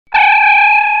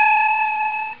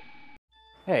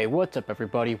Hey, what's up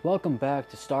everybody? Welcome back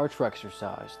to Star Trek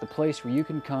Exercise, the place where you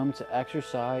can come to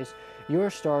exercise your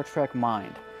Star Trek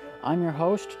mind. I'm your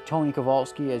host, Tony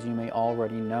Kowalski, as you may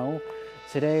already know.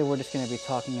 Today we're just going to be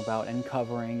talking about and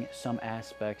covering some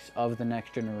aspects of The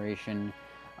Next Generation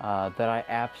that I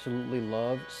absolutely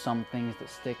love, some things that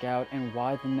stick out, and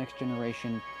why The Next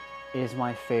Generation is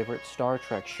my favorite Star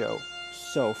Trek show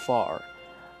so far.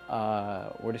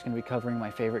 We're just going to be covering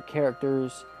my favorite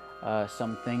characters,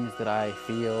 some things that I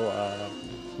feel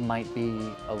might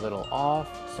be a little off,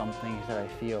 some things that I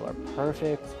feel are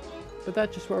perfect, but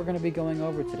that's just what we're going to be going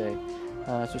over today.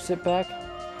 So sit back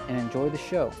and enjoy the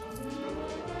show.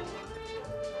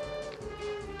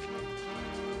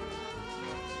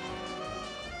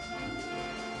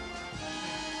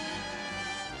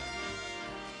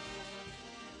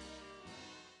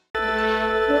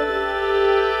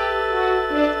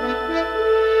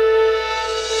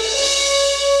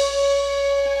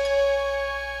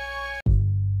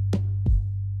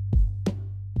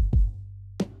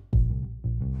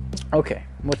 Okay,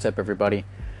 what's up everybody?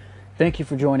 Thank you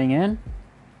for joining in.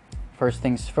 First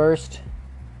things first,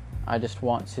 I just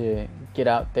want to get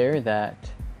out there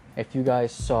that if you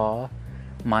guys saw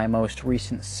my most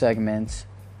recent segment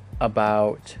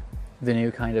about the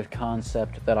new kind of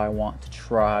concept that I want to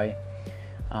try,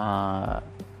 I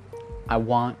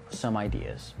want some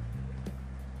ideas.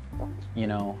 You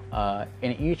know,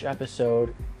 in each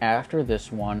episode after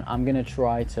this one, I'm going to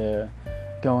try to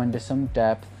go into some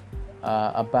depth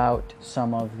about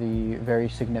some of the very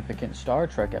significant Star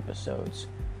Trek episodes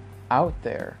out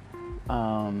there.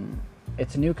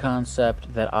 It's a new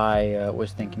concept that I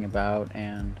was thinking about,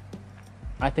 and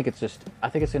I think it's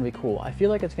going to be cool. I feel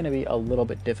like it's going to be a little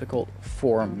bit difficult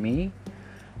for me,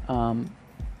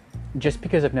 just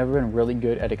because I've never been really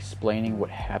good at explaining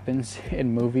what happens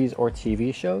in movies or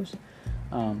TV shows.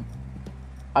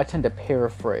 I tend to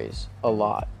paraphrase a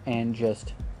lot and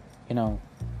just,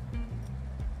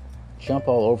 jump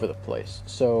all over the place.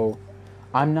 So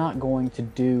I'm not going to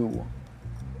do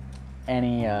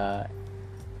any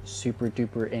super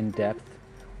duper in-depth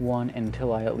one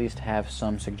until I at least have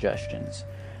some suggestions.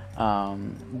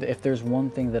 If there's one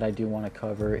thing that I do want to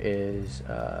cover is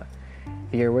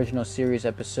the original series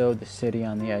episode, The City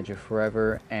on the Edge of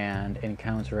Forever, and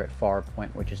Encounter at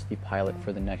Farpoint, which is the pilot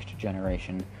for The Next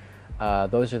Generation.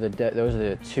 Those are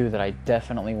the two that I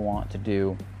definitely want to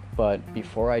do. But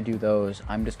before I do those,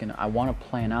 I want to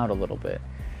plan out a little bit,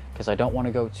 because I don't want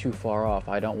to go too far off.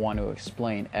 I don't want to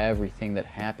explain everything that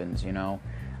happens,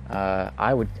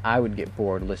 I would get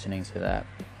bored listening to that.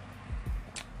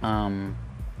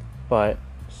 But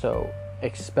so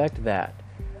expect that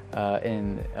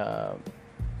in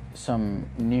some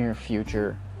near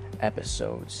future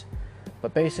episodes.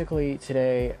 But basically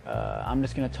today, I'm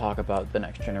just going to talk about The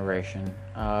Next Generation.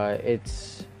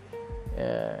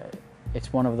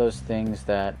 It's one of those things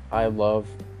that I love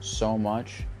so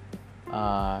much,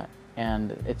 and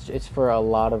it's for a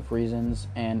lot of reasons,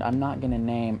 and I'm not going to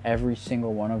name every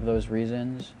single one of those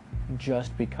reasons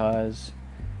just because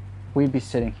we'd be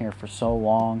sitting here for so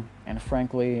long, and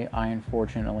frankly, I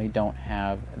unfortunately don't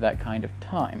have that kind of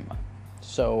time.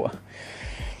 So,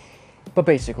 but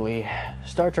basically,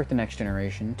 Star Trek The Next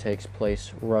Generation takes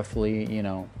place roughly,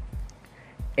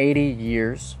 80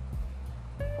 years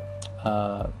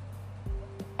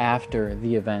after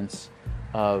the events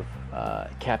of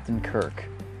Captain Kirk,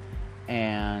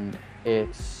 and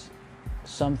it's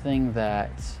something that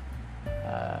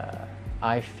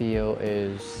I feel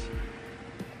is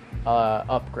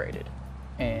upgraded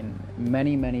in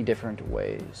many, many different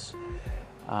ways.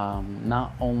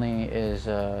 Not only is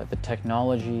the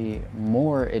technology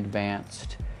more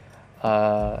advanced,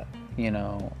 there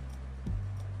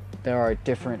are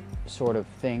different sort of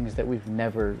things that we've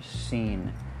never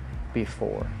seen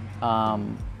before.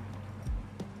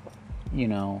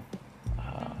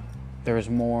 There's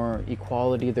more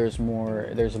equality, there's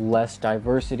less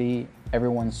diversity.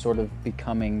 Everyone's sort of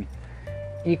becoming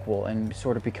equal and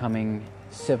sort of becoming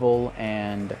civil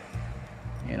and,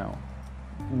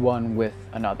 one with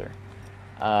another.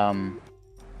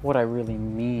 What I really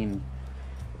mean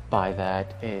by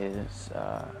that is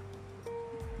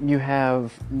you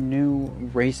have new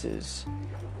races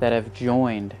that have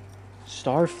joined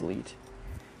Starfleet,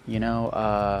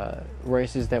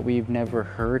 races that we've never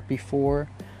heard before.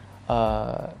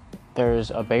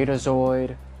 There's a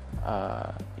Betazoid,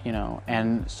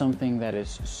 and something that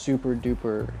is super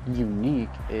duper unique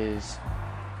is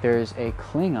there's a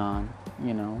Klingon,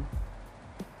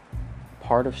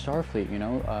 part of Starfleet,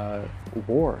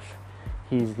 Worf.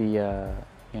 He's the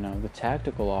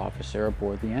tactical officer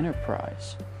aboard the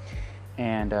Enterprise.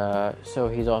 And so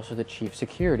he's also the chief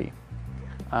security.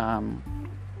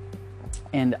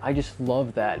 And I just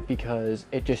love that because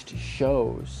it just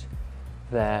shows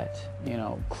that,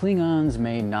 Klingons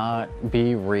may not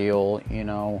be real,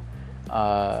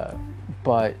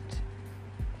 but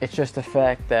it's just the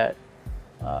fact that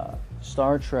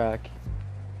Star Trek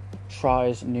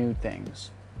tries new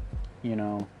things.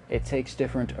 It takes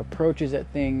different approaches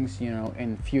at things.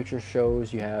 In future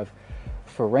shows, you have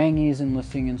Ferengis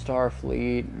enlisting in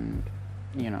Starfleet, and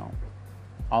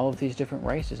all of these different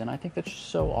races, and I think that's just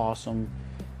so awesome.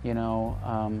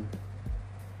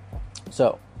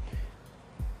 So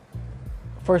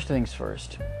first things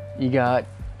first, you got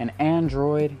an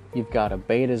android, you've got a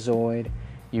Betazoid,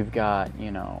 you've got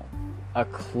a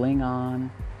Klingon,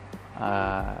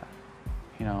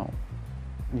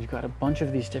 you've got a bunch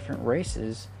of these different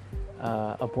races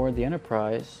aboard the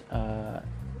Enterprise,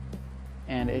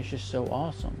 and it's just so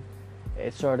awesome.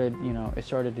 It started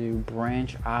to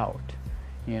branch out.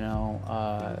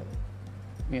 There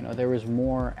was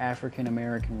more African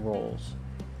American roles.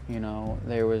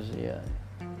 There was,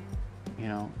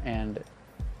 and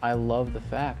I love the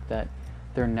fact that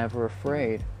they're never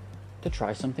afraid to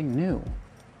try something new.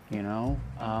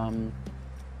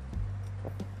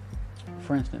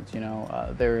 For instance,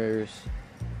 there's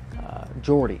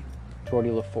Geordi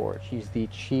LaForge. He's the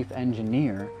chief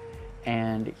engineer,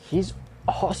 and he's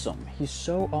awesome. He's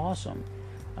so awesome.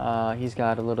 He's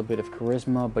got a little bit of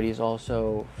charisma, but he's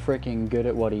also freaking good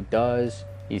at what he does.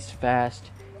 He's fast,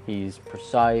 he's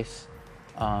precise,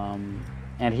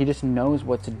 and he just knows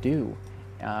what to do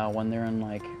when they're in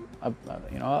like a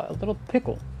little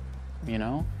pickle,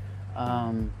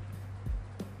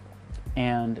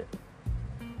 and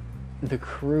the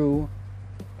crew,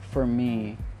 for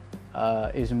me,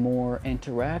 is more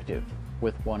interactive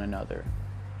with one another.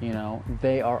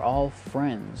 They are all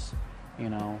friends.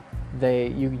 You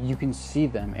can see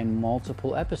them in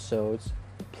multiple episodes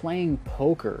playing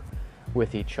poker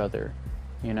with each other,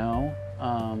 and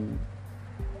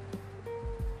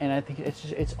I think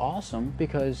it's awesome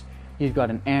because you've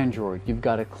got an android, you've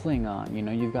got a Klingon,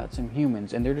 you've got some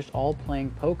humans, and they're just all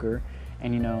playing poker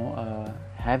and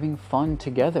having fun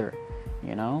together.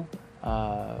 1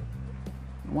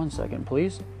 second,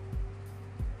 please.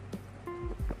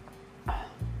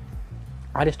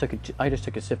 I just took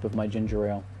a sip of my ginger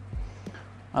ale.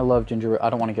 I love ginger ale. I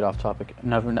don't want to get off topic.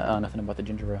 Nothing about the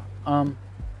ginger ale.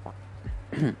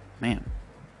 Man.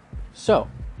 So,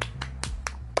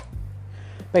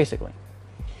 basically,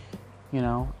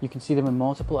 you can see them in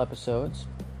multiple episodes,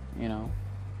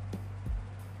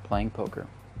 playing poker,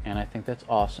 and I think that's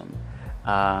awesome.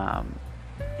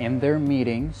 In their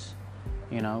meetings,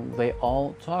 they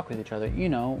all talk with each other.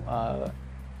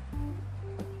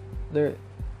 They're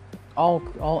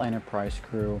all Enterprise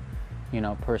crew,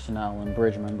 personnel and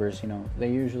bridge members,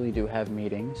 they usually do have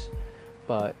meetings,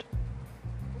 but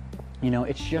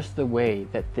it's just the way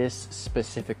that this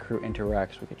specific crew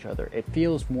interacts with each other. It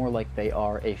feels more like they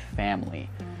are a family,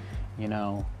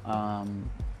 and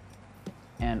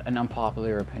an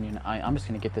unpopular opinion. I'm just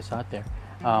gonna get this out there.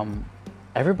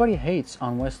 Everybody hates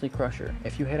on Wesley Crusher.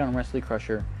 If you hate on Wesley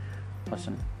Crusher,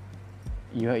 listen,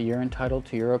 you're entitled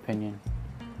to your opinion,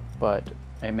 but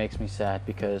it makes me sad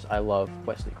because I love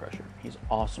Wesley Crusher. He's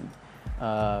awesome.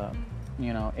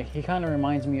 He kind of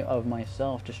reminds me of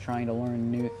myself, just trying to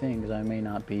learn new things. I may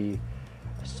not be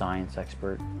a science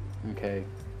expert, okay?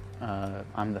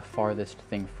 I'm the farthest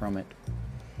thing from it.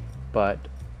 But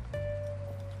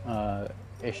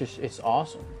it's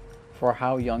awesome. For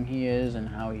how young he is and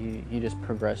how he just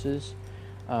progresses,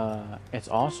 it's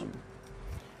awesome.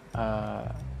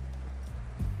 But,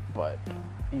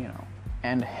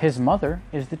 and his mother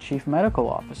is the chief medical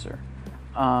officer.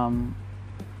 And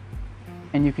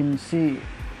you can see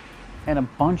in a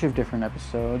bunch of different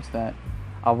episodes that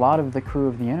a lot of the crew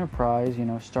of the Enterprise,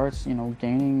 starts,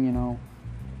 gaining,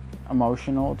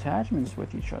 emotional attachments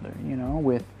with each other,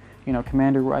 with,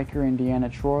 Commander Riker and Deanna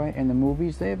Troi in the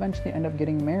movies, they eventually end up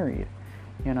getting married,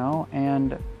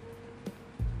 and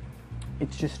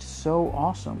it's just so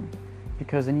awesome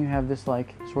because then you have this,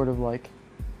 sort of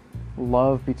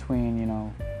love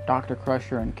between, Dr.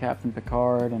 Crusher and Captain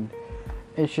Picard, and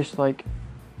it's just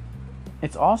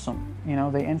it's awesome.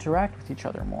 They interact with each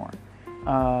other more.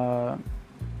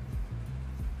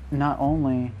 Not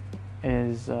only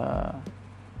is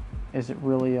it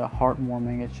really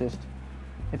heartwarming,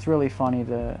 it's really funny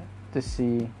to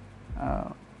see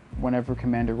whenever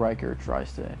Commander Riker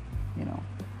tries to,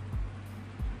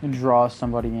 draw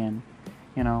somebody in,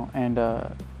 and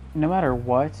no matter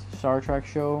what Star Trek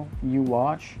show you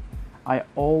watch, I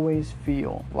always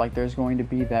feel like there's going to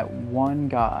be that one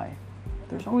guy.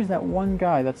 There's always that one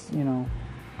guy that's,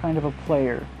 kind of a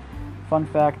player Fun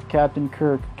fact, Captain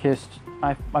Kirk kissed,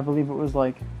 I believe it was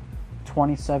like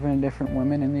 27 different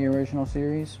women in the original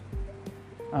series.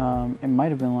 It might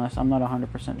have been less, I'm not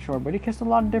 100% sure, but he kissed a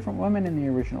lot of different women in the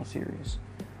original series.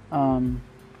 Commander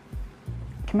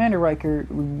Riker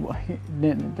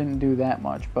didn't do that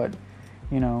much, but,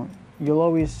 you'll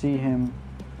always see him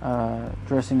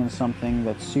dressing in something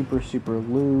that's super, super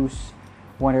loose.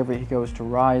 Whenever he goes to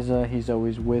Risa, he's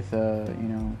always with,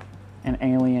 an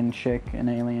alien chick, an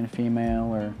alien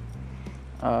female, or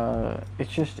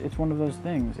it's one of those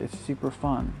things. It's super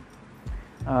fun.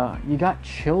 You got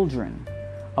children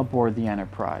aboard the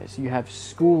Enterprise. You have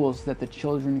schools that the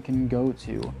children can go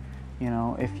to.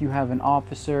 If you have an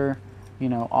officer,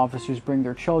 officers bring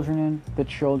their children in. The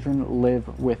children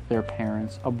live with their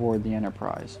parents aboard the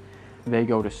Enterprise. They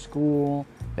go to school.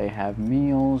 They have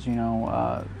meals.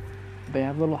 They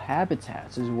have little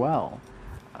habitats as well.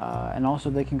 And also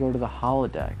they can go to the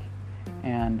holodeck.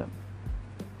 And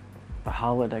the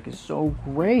holodeck is so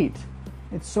great.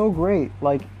 It's so great.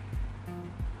 Like,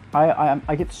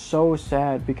 I get so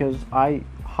sad because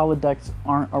holodecks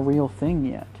aren't a real thing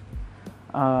yet.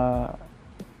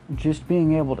 Just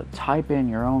being able to type in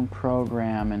your own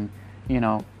program and,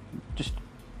 just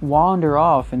wander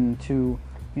off into,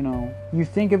 you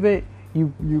think of it,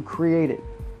 you create it,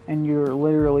 and you're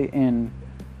literally in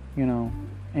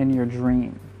your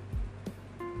dream.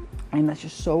 And that's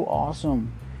just so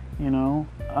awesome,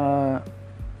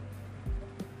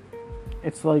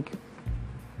 it's like,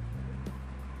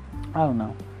 I don't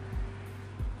know.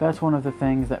 That's one of the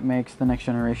things that makes The Next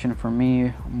Generation for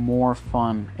me more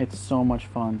fun. It's so much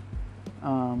fun.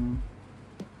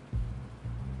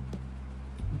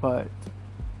 But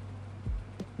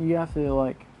you have to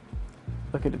look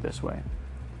at it this way.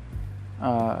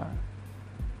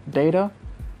 Data,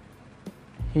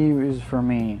 he is for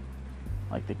me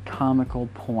like the comical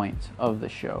point of the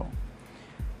show.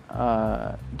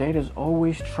 Data's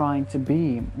always trying to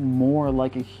be more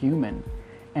like a human,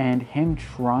 and him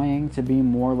trying to be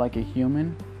more like a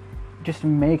human just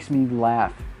makes me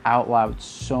laugh out loud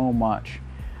so much.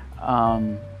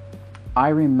 I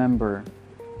remember,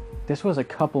 this was a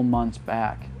couple months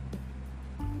back,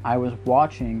 I was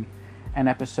watching an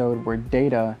episode where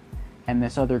Data and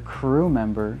this crew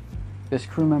member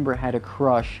had a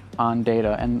crush on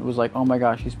Data and was like, oh my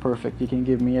gosh, he's perfect, he can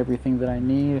give me everything that I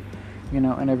need,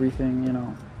 and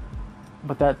everything,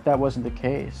 But that wasn't the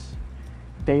case.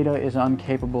 Data is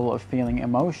incapable of feeling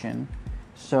emotion,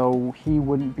 so he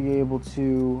wouldn't be able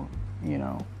to,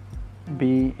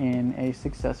 be in a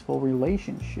successful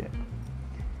relationship,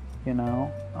 and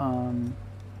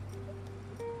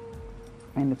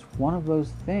it's one of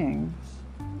those things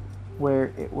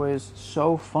where it was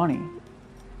so funny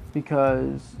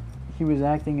because he was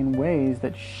acting in ways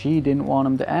that she didn't want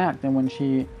him to act, and when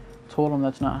she told him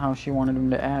that's not how she wanted him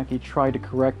to act, he tried to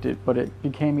correct it, but it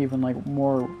became even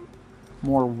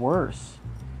more worse.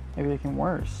 It became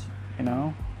worse,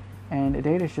 and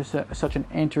Data's just such an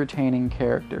entertaining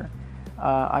character.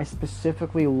 I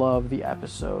specifically love the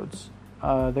episodes.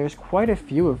 There's quite a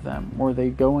few of them where they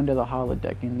go into the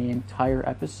holodeck and the entire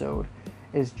episode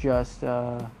is just,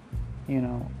 it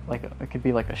could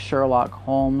be like a Sherlock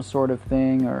Holmes sort of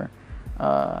thing, or,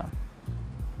 I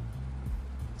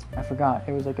forgot,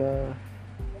 it was like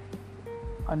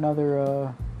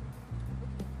another,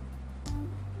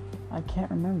 I can't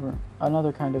remember,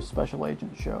 another kind of special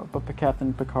agent show, but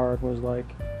Captain Picard was like,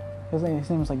 his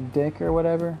name was like Dick or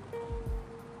whatever.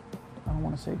 I don't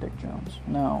want to say Dick Jones.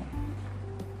 No.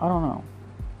 I don't know.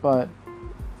 But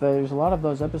there's a lot of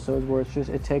those episodes where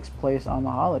it takes place on the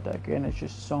holodeck, and it's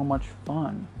just so much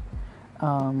fun.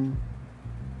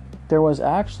 There was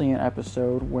actually an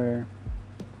episode where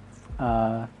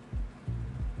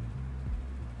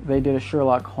they did a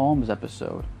Sherlock Holmes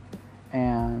episode,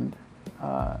 and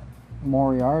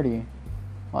Moriarty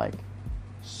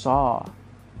saw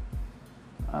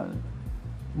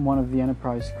one of the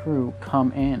Enterprise crew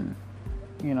come in,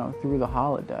 through the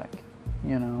holodeck,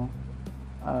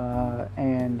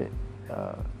 and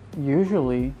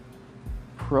usually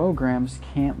programs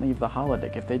can't leave the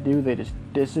holodeck. If they do, they just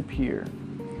disappear.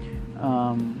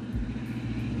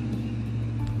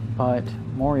 But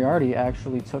Moriarty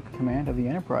actually took command of the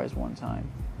Enterprise one time,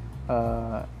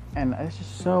 and it's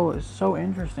just so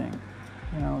interesting.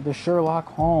 The Sherlock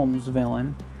Holmes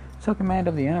villain took command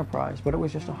of the Enterprise, but it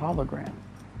was just a hologram,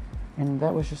 and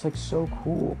that was just so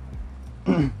cool.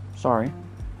 Sorry,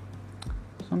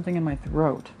 something in my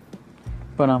throat.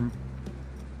 But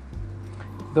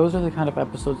those are the kind of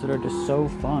episodes that are just so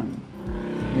fun,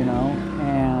 and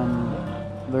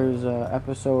there's an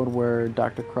episode where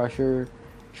Dr. Crusher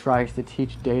tries to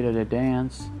teach Data to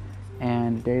dance,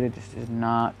 and Data just is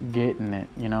not getting it,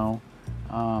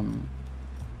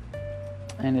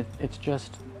 and it's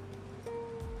just,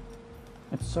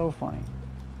 it's so funny.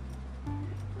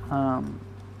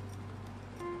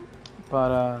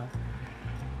 But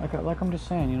like I'm just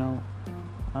saying,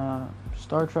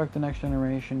 Star Trek: The Next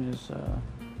Generation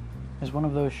is one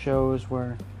of those shows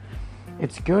where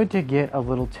it's good to get a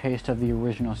little taste of the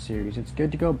original series. It's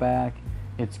good to go back.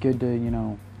 It's good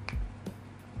to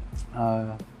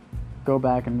go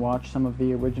back and watch some of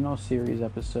the original series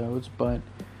episodes. But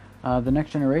The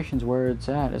Next Generation's where it's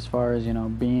at as far as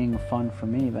being fun for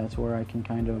me. That's where I can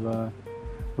kind of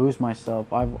lose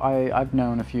myself. I've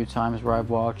known a few times where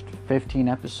I've watched 15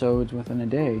 episodes within a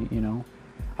day.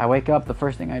 I wake up, the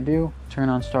first thing I do, turn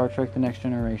on Star Trek: The Next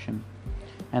Generation,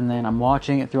 and then I'm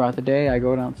watching it throughout the day. I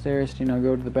go downstairs,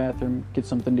 go to the bathroom, get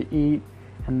something to eat,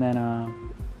 and then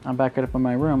I'm back up in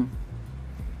my room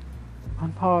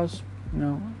on pause,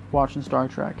 watching Star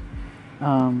Trek.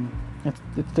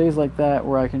 It's days like that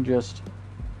where I can just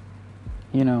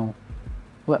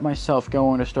let myself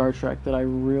go into Star Trek that I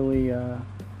really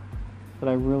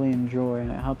enjoy, and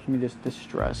it helps me just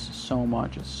distress so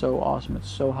much. It's so awesome.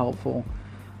 It's so helpful.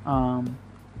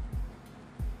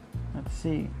 Let's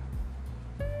see.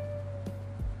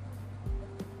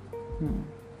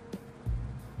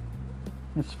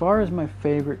 As far as my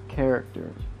favorite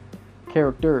characters,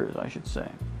 I should say,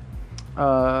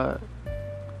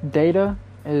 Data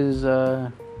is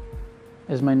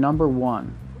my number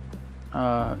one.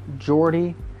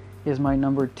 Geordi is my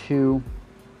number two.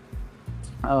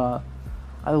 I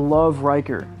love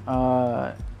Riker.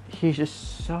 He's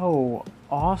just so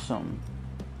awesome.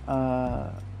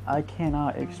 I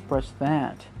cannot express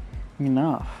that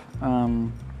enough.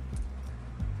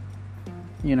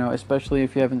 Especially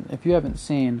if you haven't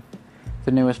seen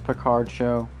the newest Picard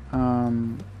show.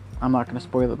 I'm not going to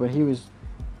spoil it, but he was,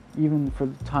 even for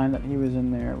the time that he was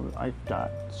in there, I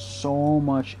got so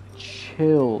much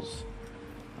chills.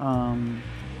 Let's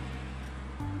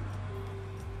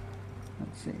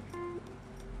see.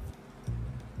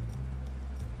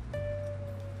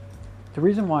 The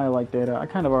reason why I like Data, I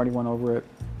kind of already went over it,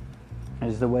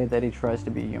 is the way that he tries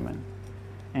to be human,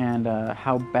 and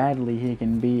how badly he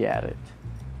can be at it.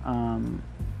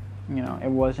 It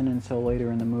wasn't until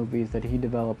later in the movies that he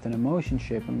developed an emotion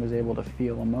chip and was able to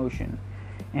feel emotion.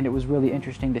 And it was really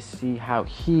interesting to see how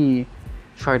he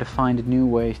tried to find new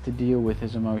ways to deal with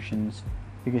his emotions,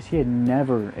 because he had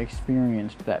never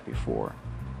experienced that before.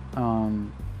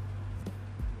 So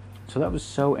that was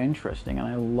so interesting, and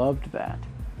I loved that.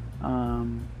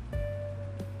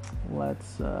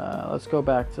 Let's go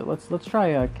back to let's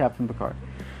try Captain Picard.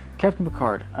 Captain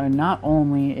Picard. Not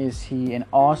only is he an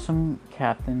awesome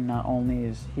captain, not only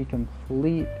is he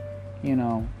complete,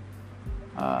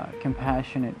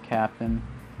 compassionate captain.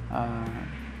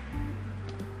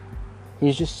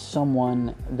 He's just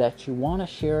someone that you want to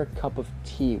share a cup of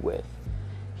tea with.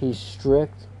 He's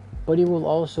strict, but he will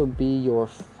also be your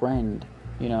friend.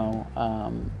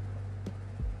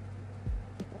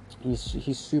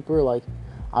 He's super,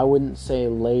 I wouldn't say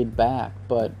laid back,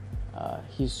 but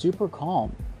he's super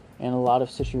calm in a lot of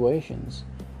situations.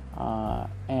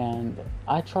 And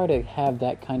I try to have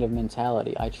that kind of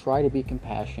mentality. I try to be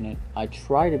compassionate. I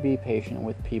try to be patient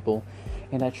with people.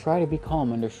 And I try to be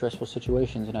calm under stressful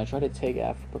situations. And I try to take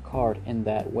after Picard in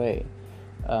that way.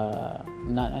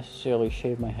 Not necessarily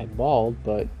shave my head bald,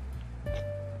 but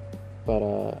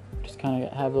just kind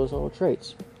of have those little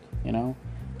traits.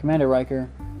 Commander Riker,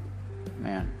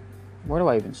 man, where do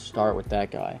I even start with that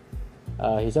guy?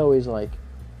 He's always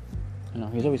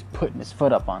he's always putting his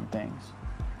foot up on things.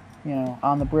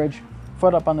 On the bridge,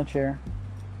 foot up on the chair.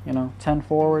 10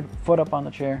 forward, foot up on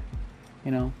the chair.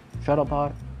 Shuttle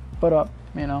pod, foot up.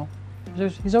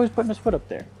 He's always putting his foot up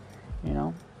there.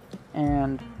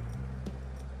 And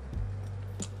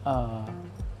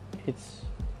he's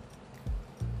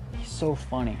so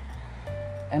funny.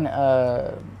 And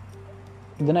The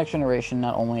Next Generation,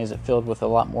 not only is it filled with a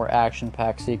lot more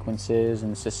action-packed sequences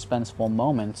and suspenseful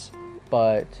moments,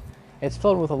 but it's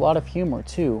filled with a lot of humor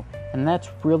too, and that's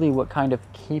really what kind of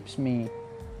keeps me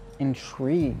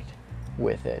intrigued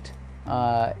with it.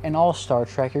 In all Star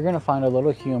Trek, you're going to find a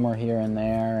little humor here and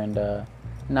there, and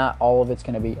not all of it's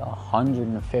going to be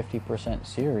 150%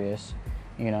 serious.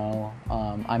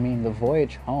 The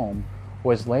Voyage Home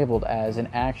was labeled as an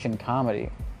action comedy,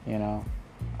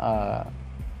 The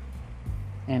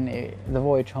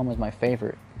Voyage Home is my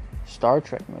favorite Star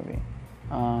Trek movie.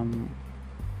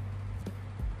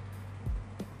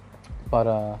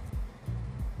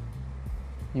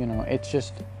 It's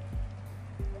just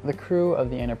the crew of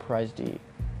the Enterprise D.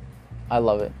 I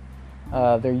love it.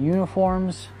 Their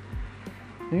uniforms,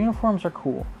 The uniforms are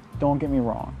cool. Don't get me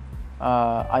wrong.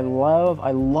 I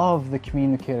love the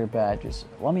communicator badges.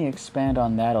 Let me expand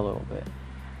on that a little bit.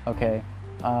 Okay,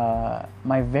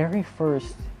 my very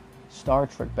first Star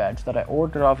Trek badge that I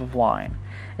ordered off of line,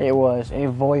 it was a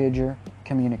Voyager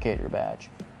communicator badge,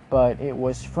 but it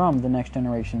was from the Next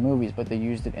Generation movies, but they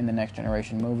used it in the Next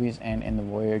Generation movies and in the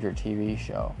Voyager TV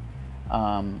show.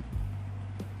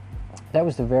 That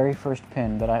was the very first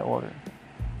pin that I ordered,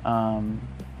 and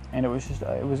it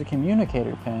was a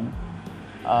communicator pin,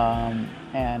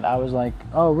 and I was like,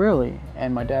 oh really?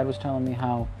 And my dad was telling me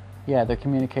how, yeah, the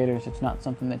communicators, it's not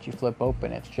something that you flip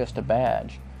open, it's just a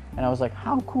badge. And I was like,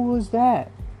 how cool is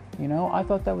that? You know, I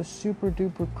thought that was super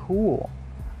duper cool.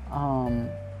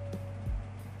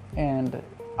 And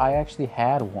I actually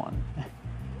had one.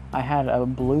 I had a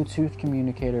Bluetooth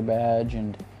communicator badge,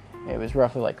 and it was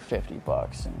roughly like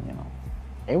 $50, and you know,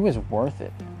 it was worth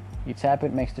it. You tap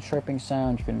it, makes the chirping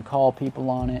sound, you can call people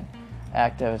on it,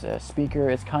 act as a speaker.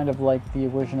 It's kind of like the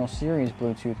original series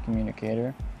Bluetooth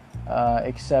communicator,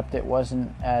 except it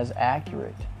wasn't as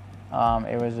accurate.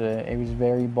 It was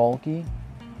very bulky,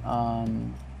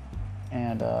 and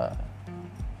you know,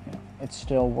 it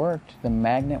still worked. The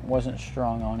magnet wasn't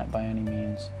strong on it by any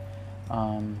means,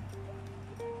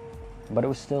 but it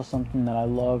was still something that I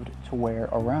loved to wear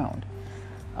around.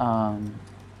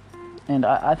 And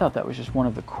I thought that was just one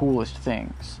of the coolest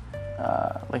things,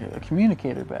 like a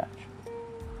communicator badge.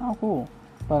 How cool!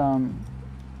 But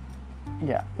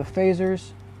yeah, the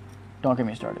phasers. Don't get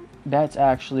me started. That's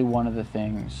actually one of the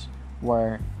things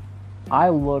where I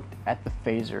looked at the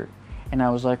phaser and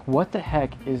I was like, what the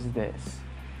heck is this?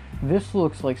 This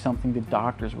looks like something the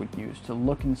doctors would use to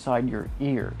look inside your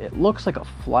ear. It looks like a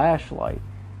flashlight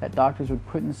that doctors would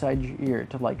put inside your ear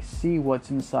to like see what's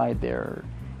inside there.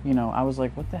 You know, I was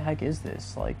like, what the heck is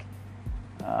this? Like,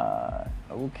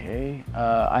 okay.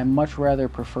 I much rather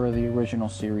prefer the original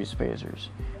series phasers,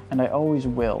 and I always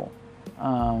will.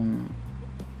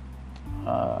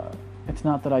 It's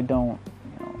not that I don't,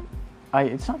 you know,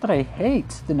 it's not that I hate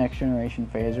the Next Generation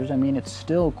phasers. I mean, it's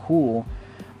still cool,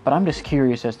 but I'm just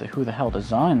curious as to who the hell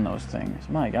designed those things.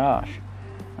 My gosh.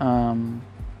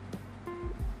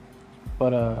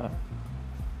 But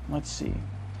let's see.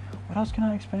 What else can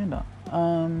I expand on?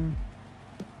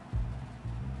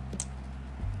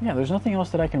 Yeah, there's nothing else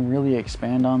that I can really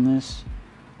expand on this.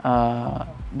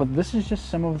 But this is just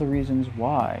some of the reasons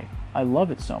why I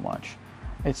love it so much.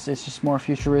 It's just more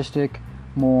futuristic,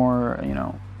 more, you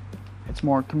know, it's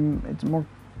more comedic,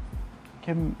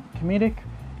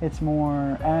 it's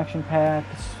more action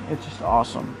packed. It's just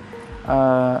awesome.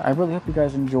 I really hope you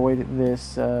guys enjoyed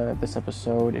this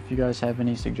episode. If you guys have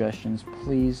any suggestions,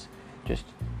 please just,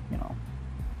 you know,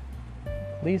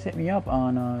 please hit me up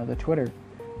on the Twitter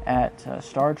at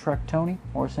Star Trek Tony,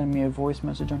 or send me a voice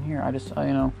message on here.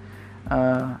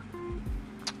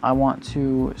 I want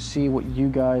to see what you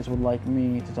guys would like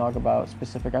me to talk about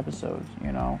specific episodes,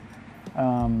 you know,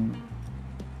 and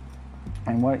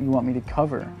what you want me to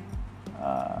cover.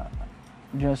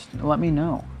 Just let me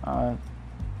know.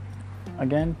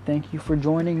 Again, thank you for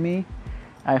joining me.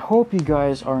 I hope you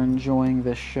guys are enjoying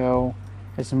this show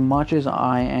as much as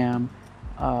I am,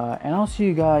 and I'll see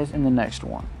you guys in the next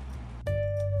one.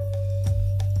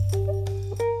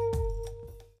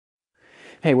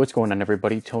 Hey, what's going on,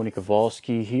 everybody? Tony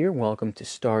Kowalski here. Welcome to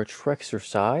Star Trek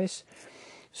Exercise.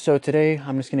 So today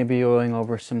I'm just going to be going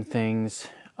over some things,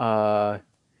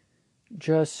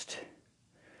 just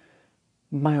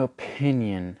my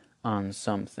opinion on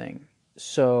something.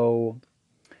 So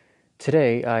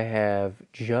today I have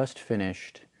just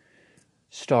finished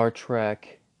Star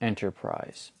Trek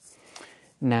Enterprise.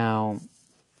 Now,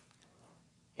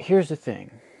 here's the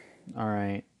thing,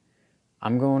 alright?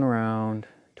 I'm going around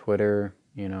Twitter,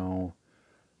 you know,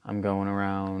 I'm going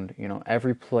around, you know,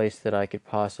 every place that I could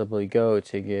possibly go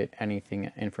to get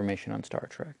information on Star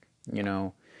Trek. You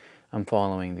know, I'm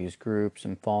following these groups,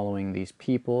 I'm following these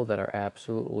people that are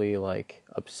absolutely, like,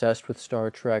 obsessed with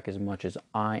Star Trek as much as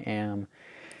I am.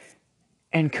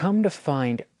 And come to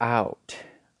find out,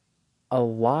 a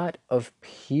lot of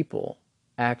people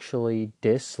actually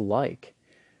dislike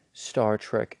Star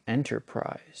Trek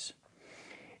Enterprise.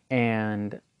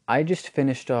 And I just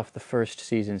finished off the first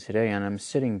season today, and I'm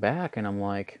sitting back and I'm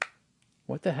like,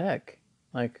 what the heck?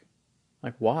 Like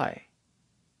why?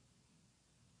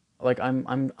 Like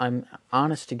I'm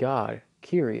honest to God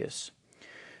curious.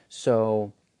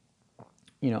 So,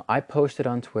 you know, I posted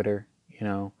on Twitter, you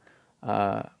know,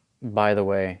 by the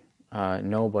way,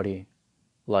 nobody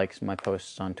likes my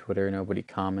posts on Twitter, nobody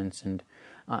comments, and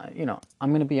you know,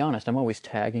 I'm going to be honest, I'm always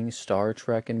tagging Star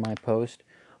Trek in my post,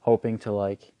 hoping to,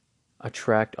 like,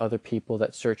 attract other people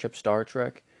that search up Star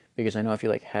Trek, because I know if you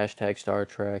like hashtag Star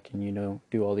Trek and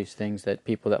do all these things, that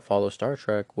people that follow Star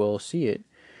Trek will see it,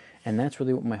 and that's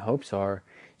really what my hopes are.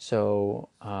 So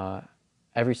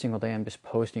every single day I'm just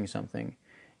posting something,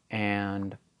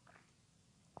 and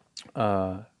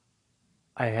I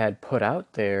had put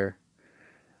out there,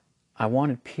 I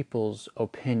wanted people's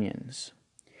opinions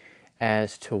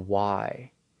as to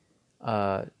why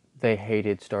they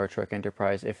hated Star Trek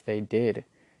Enterprise, if they did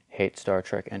hate Star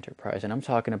Trek Enterprise. And I'm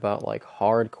talking about like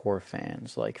hardcore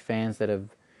fans, like fans that have,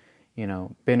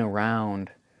 been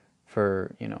around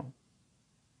for,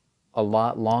 a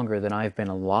lot longer than I've been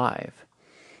alive.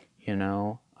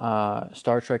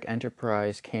 Star Trek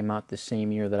Enterprise came out the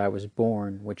same year that I was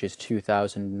born, which is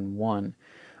 2001.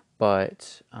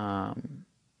 But,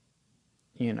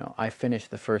 I finished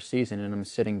the first season and I'm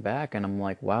sitting back and I'm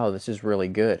like, wow, this is really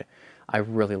good. I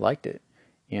really liked it.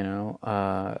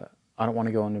 I don't want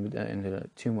to go into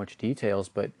too much details,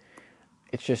 but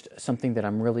it's just something that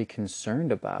I'm really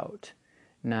concerned about.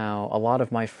 Now, a lot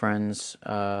of my friends,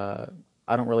 I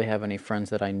don't really have any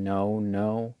friends that I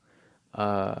know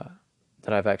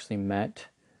that I've actually met,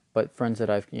 but friends that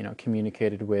I've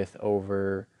communicated with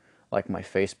over like my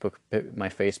Facebook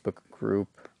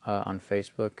group on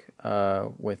Facebook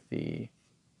with the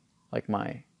like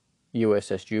my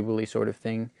USS Jubilee sort of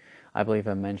thing. I believe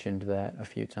I mentioned that a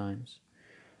few times.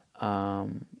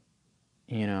 Um,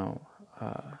 you know,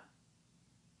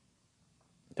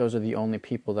 those are the only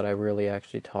people that I really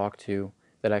actually talk to,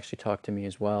 that actually talk to me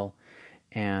as well,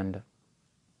 and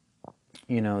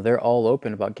they're all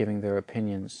open about giving their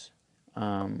opinions,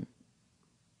 and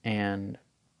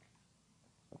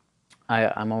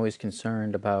I'm always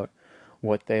concerned about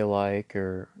what they like,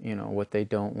 or what they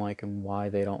don't like and why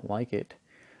they don't like it.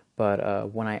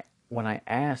 But when I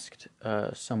asked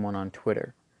someone on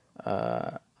Twitter,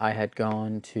 I had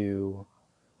gone to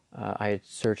I had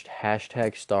searched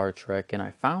hashtag Star Trek and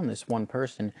I found this one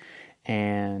person,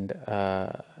 and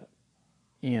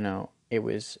it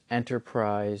was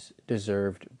Enterprise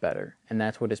Deserved Better, and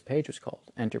that's what his page was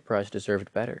called. Enterprise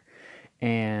Deserved Better,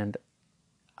 and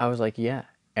I was like, yeah,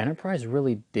 Enterprise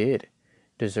really did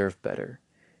deserve better.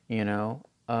 You know,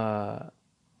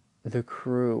 the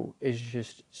crew is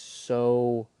just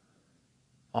so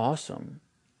awesome,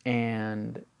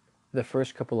 and the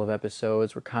first couple of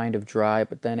episodes were kind of dry,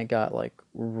 but then it got like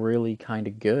really kind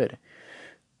of good.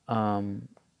 Um,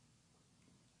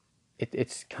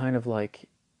 it's kind of like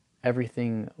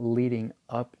everything leading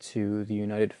up to the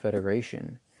United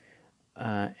Federation,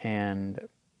 and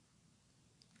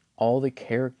all the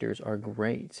characters are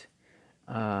great.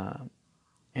 Uh,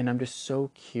 and I'm just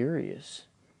so curious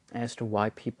as to why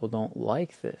people don't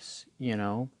like this.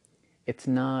 It's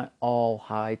not all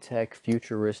high tech,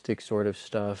 futuristic sort of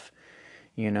stuff.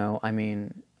 I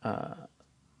mean, I'm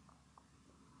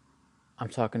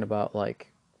talking about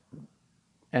like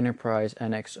Enterprise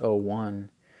NX-01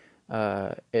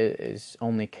 is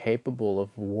only capable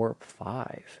of warp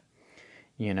 5.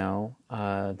 They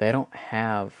don't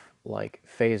have like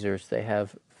phasers, they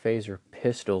have phaser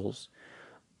pistols,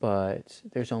 but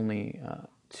there's only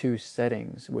two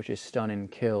settings, which is stun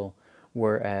and kill,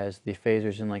 whereas the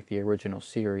phasers in like the original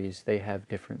series, they have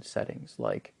different settings,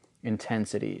 like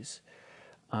intensities.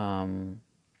 Um,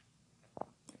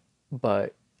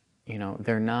 but,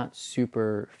 they're not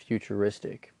super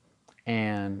futuristic.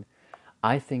 And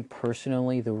I think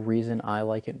personally the reason I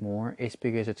like it more is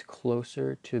because it's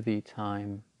closer to the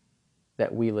time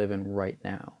that we live in right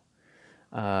now.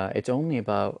 It's only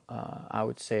about, I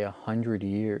would say, 100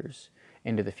 years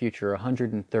into the future,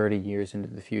 130 years into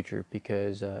the future,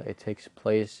 because it takes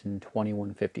place in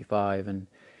 2155, and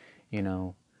in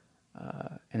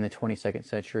the 22nd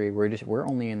century, we're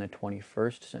only in the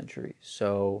 21st century.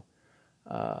 So,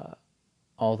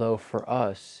 although for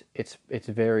us it's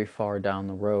very far down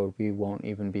the road, we won't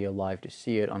even be alive to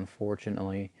see it,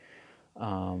 unfortunately.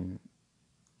 Um,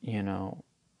 you know,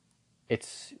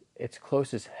 it's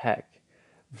close as heck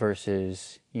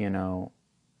versus the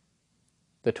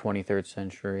 23rd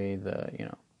century.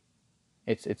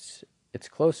 It's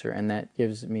closer, and that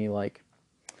gives me like,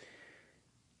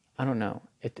 I don't know,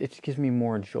 it gives me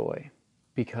more joy,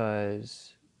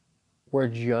 because we're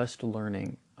just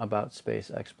learning about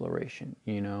space exploration.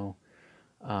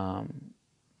 Um,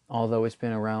 Although it's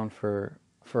been around for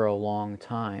a long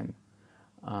time,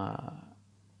 uh,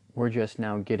 we're just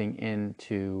now getting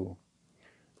into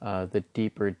the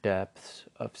deeper depths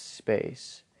of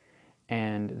space.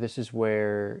 And this is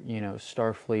where,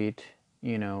 Starfleet,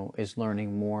 is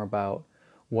learning more about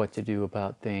what to do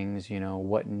about things,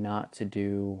 what not to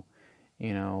do,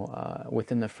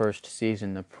 within the first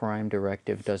season, the Prime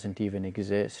Directive doesn't even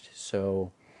exist.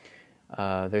 So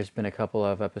there's been a couple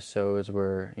of episodes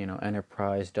where,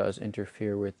 Enterprise does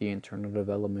interfere with the internal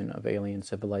development of alien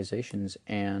civilizations,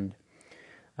 and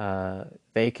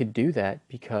they could do that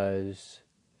because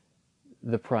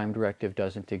the Prime Directive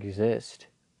doesn't exist,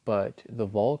 but the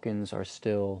Vulcans are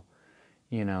still,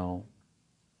 you know,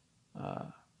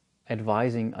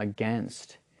 advising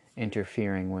against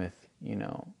interfering with,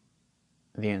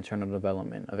 the internal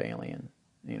development of alien,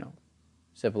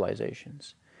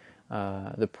 civilizations.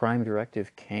 The Prime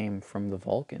Directive came from the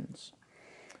Vulcans.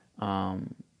 But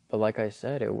like I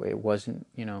said, it wasn't,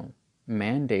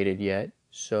 mandated yet,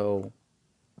 so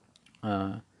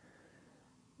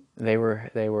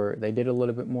they did a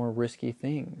little bit more risky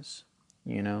things,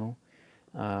 you know.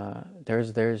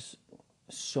 There's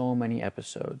so many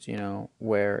episodes,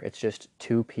 where it's just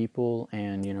two people,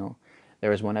 and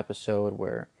there was one episode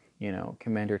where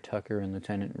Commander Tucker and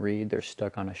Lieutenant Reed, they're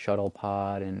stuck on a shuttle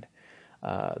pod, and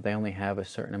they only have a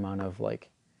certain amount of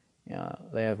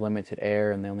they have limited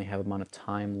air, and they only have a amount of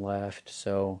time left,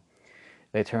 so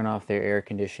they turn off their air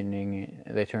conditioning,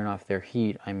 they turn off their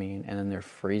heat, and then they're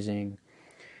freezing,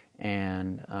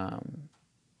 and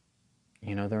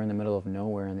they're in the middle of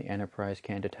nowhere, and the Enterprise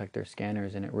can't detect their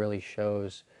scanners, and it really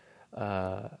shows,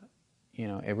 it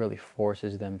really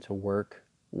forces them to work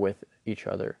with each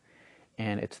other.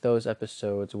 And it's those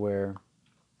episodes where,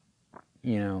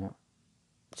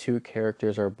 two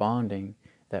characters are bonding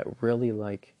that really,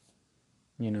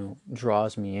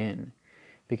 draws me in.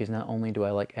 Because not only do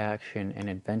I like action and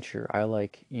adventure, I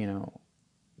like,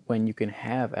 when you can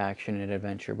have action and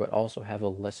adventure, but also have a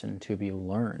lesson to be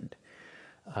learned.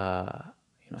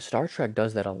 Star Trek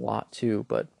does that a lot too,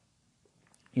 but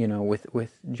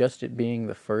with just it being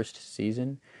the first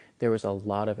season, there was a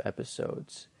lot of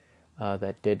episodes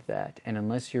that did that, and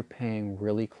unless you're paying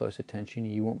really close attention,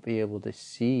 you won't be able to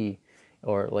see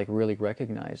or really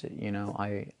recognize it.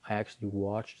 I actually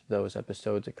watched those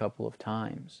episodes a couple of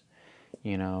times.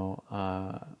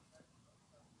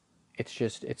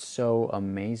 It's so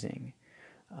amazing.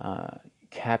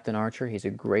 Captain Archer, he's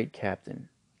a great captain.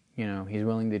 He's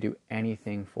willing to do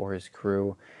anything for his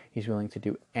crew. He's willing to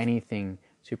do anything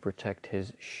to protect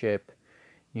his ship.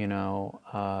 He's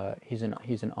an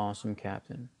awesome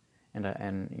captain, and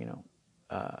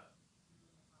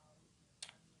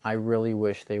I really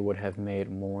wish they would have made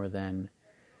more than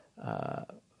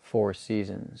 4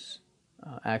 seasons.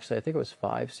 Actually, I think it was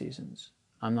 5 seasons.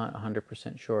 I'm not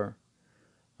 100% sure.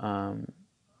 But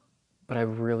I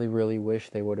really, really wish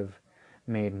they would have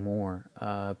made more,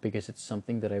 because it's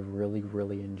something that I really,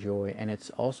 really enjoy. And it's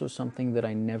also something that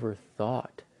I never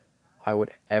thought I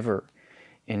would ever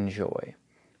enjoy.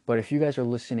 But if you guys are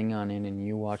listening on in and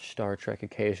you watch Star Trek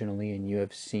occasionally and you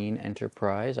have seen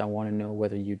Enterprise, I want to know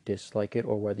whether you dislike it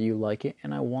or whether you like it,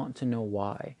 and I want to know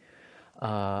why.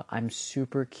 I'm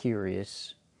super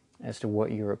curious as to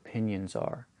what your opinions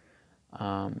are.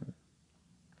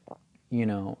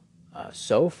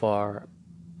 So far,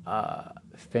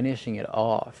 finishing it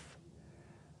off,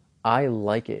 I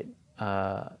like it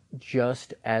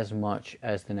just as much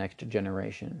as The Next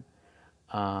Generation.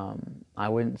 I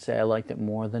wouldn't say I liked it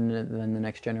more than The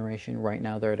Next Generation. Right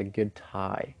now, they're at a good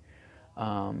tie.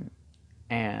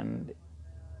 And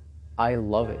I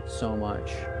love it so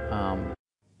much. And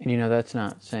that's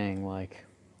not saying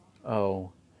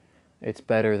oh, it's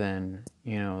better than,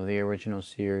 the original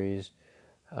series.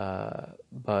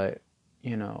 But,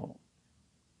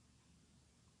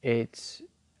 it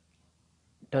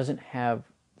doesn't have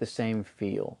the same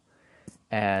feel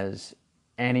as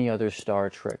any other Star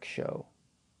Trek show.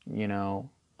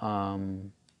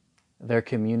 Their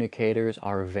communicators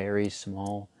are very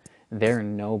small. They're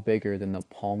no bigger than the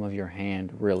palm of your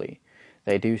hand, really.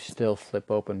 They do still flip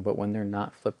open, but when they're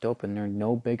not flipped open, they're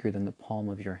no bigger than the palm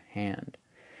of your hand.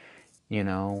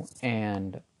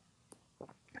 And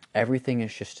everything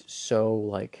is just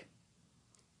so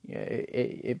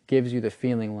it gives you the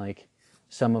feeling like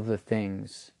some of the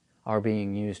things are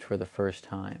being used for the first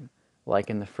time. Like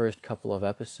in the first couple of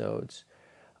episodes,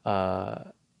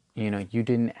 you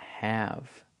didn't have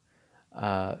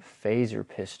phaser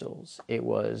pistols. It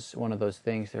was one of those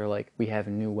things, they're like, we have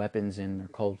new weapons in, they're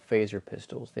called phaser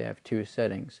pistols. They have 2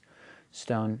 settings,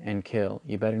 stun and kill.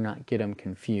 You better not get them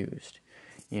confused,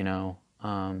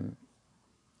 and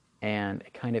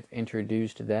it kind of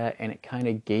introduced that, and it kind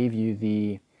of gave you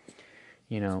the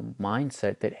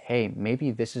mindset that, hey,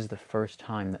 maybe this is the first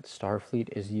time that Starfleet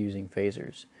is using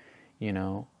phasers. You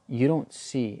don't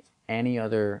see any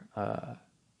other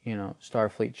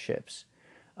Starfleet ships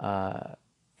and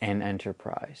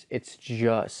Enterprise. It's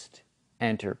just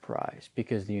Enterprise,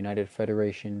 because the United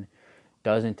Federation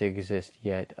doesn't exist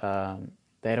yet.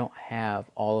 They don't have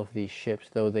all of these ships,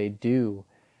 though they do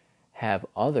have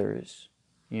others.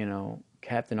 You know,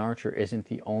 Captain Archer isn't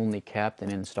the only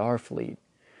captain in Starfleet.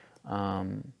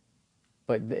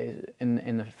 But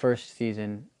in the first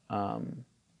season,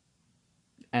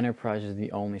 Enterprise is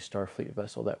the only Starfleet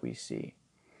vessel that we see.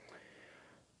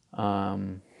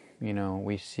 You know,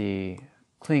 we see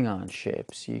Klingon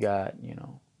ships. You got,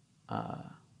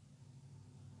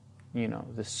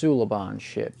 the Suliban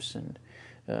ships, and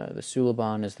the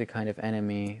Suliban is the kind of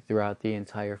enemy throughout the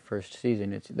entire first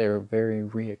season. They're very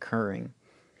reoccurring,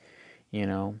 you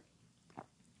know,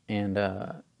 and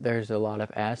there's a lot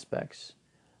of aspects.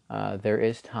 There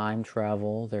is time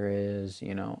travel. There is,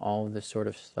 all of this sort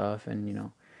of stuff,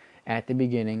 and at the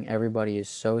beginning, everybody is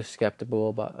so skeptical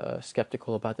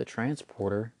about the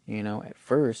transporter. At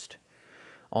first,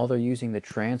 all they're using the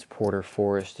transporter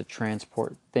for is to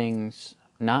transport things,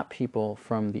 not people,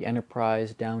 from the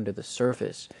Enterprise down to the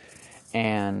surface.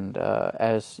 And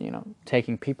as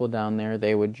taking people down there,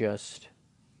 they would just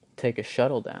take a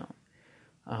shuttle down.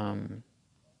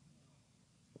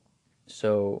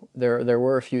 So there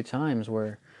were a few times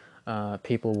where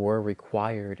people were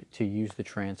required to use the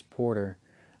transporter,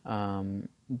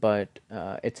 but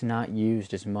it's not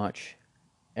used as much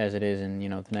as it is in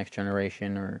the Next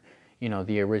Generation, or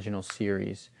the original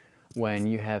series. When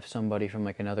you have somebody from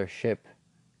like another ship,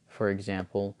 for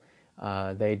example,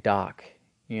 they dock.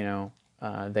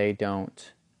 They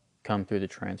don't come through the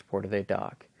transporter; they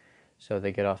dock. So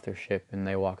they get off their ship and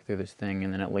they walk through this thing,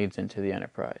 and then it leads into the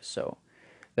Enterprise. So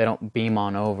they don't beam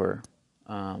on over.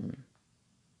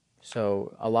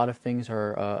 So a lot of things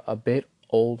are a bit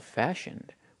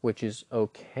old-fashioned, which is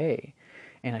okay.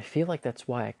 And I feel like that's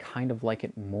why I kind of like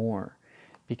it more,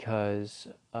 because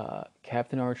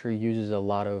Captain Archer uses a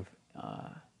lot of,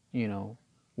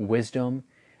 wisdom,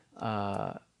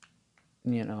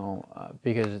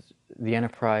 because the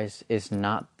Enterprise is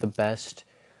not the best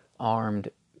armed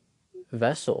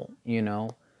vessel,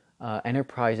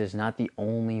 Enterprise is not the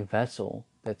only vessel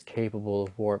that's capable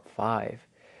of Warp 5.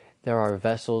 There are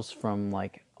vessels from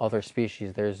like other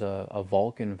species. There's a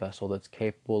Vulcan vessel that's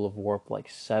capable of Warp like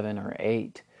 7 or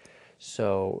 8.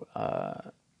 So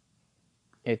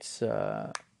it's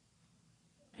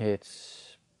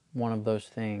one of those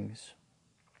things.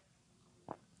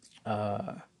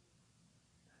 The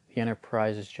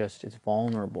Enterprise is it's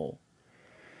vulnerable.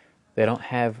 They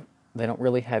don't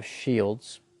really have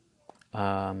shields.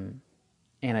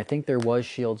 And I think there was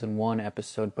shields in one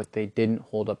episode, but they didn't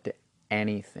hold up to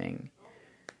anything.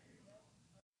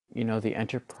 The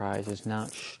Enterprise is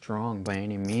not strong by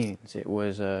any means. It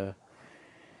was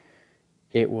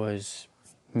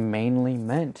mainly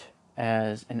meant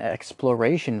as an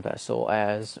exploration vessel,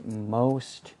 as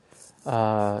most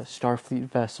Starfleet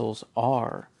vessels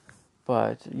are.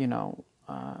 But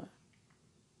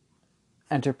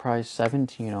Enterprise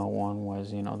 1701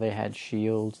 was, they had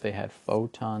shields, they had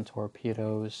photon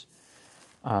torpedoes.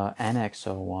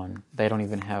 NX-01, they don't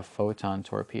even have photon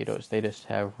torpedoes. They just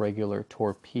have regular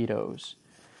torpedoes.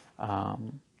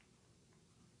 And,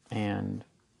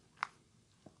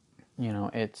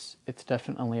 it's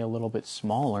definitely a little bit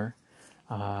smaller.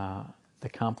 The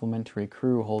complementary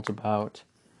crew holds about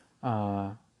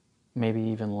maybe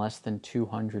even less than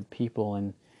 200 people,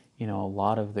 and a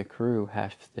lot of the crew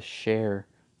has to share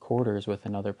quarters with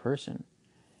another person.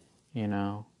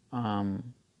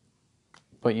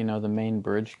 But the main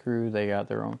bridge crew, they got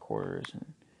their own quarters,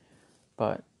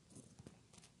 but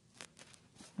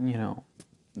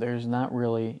there's not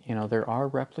really, there are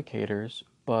replicators,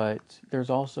 but there's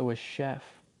also a chef,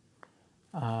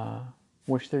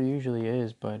 which there usually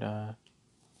is, but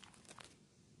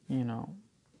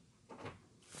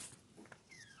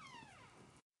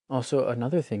Also,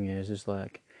 another thing is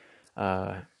like,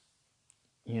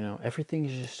 everything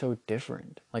is just so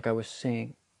different. Like I was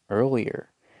saying earlier,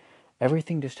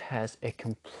 everything just has a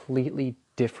completely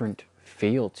different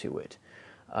feel to it.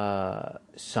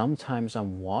 Sometimes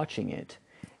I'm watching it,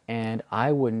 and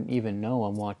I wouldn't even know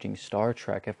I'm watching Star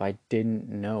Trek if I didn't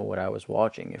know what I was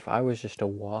watching. If I was just to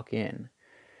walk in,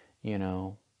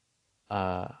 and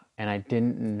I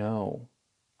didn't know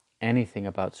anything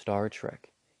about Star Trek,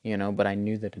 but I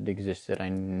knew that it existed. I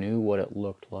knew what it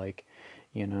looked like,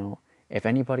 If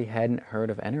anybody hadn't heard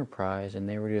of Enterprise and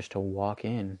they were just to walk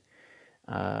in,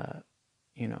 I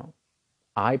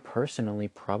personally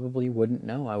probably wouldn't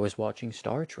know I was watching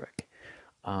Star Trek.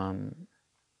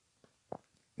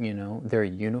 Their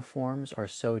uniforms are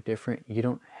so different. You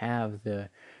don't have the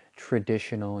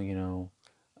traditional,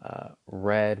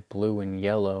 red, blue, and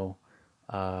yellow.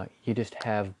 You just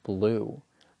have blue.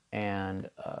 and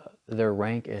their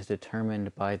rank is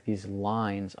determined by these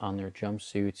lines on their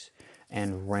jumpsuits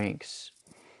and ranks.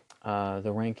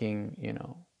 The ranking,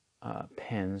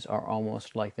 pins are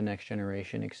almost like the Next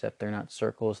Generation, except they're not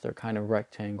circles, they're kind of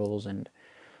rectangles, and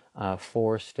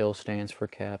 4 still stands for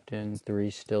captain, 3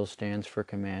 still stands for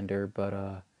commander, but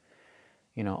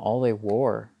all they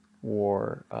were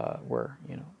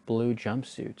blue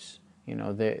jumpsuits.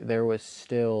 There was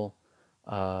still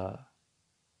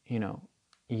you know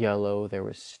yellow, there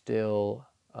was still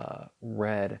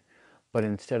red, but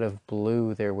instead of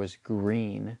blue there was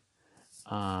green,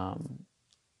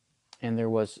 and there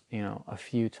was a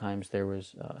few times there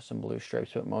was some blue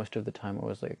stripes, but most of the time it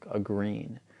was like a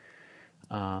green.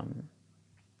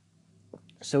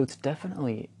 So it's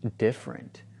definitely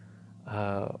different.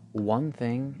 One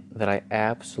thing that I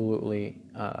absolutely,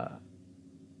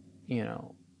 you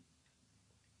know,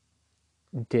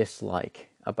 dislike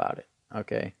about it,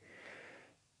 okay,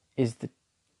 is the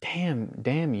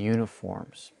damn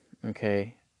uniforms,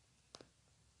 okay?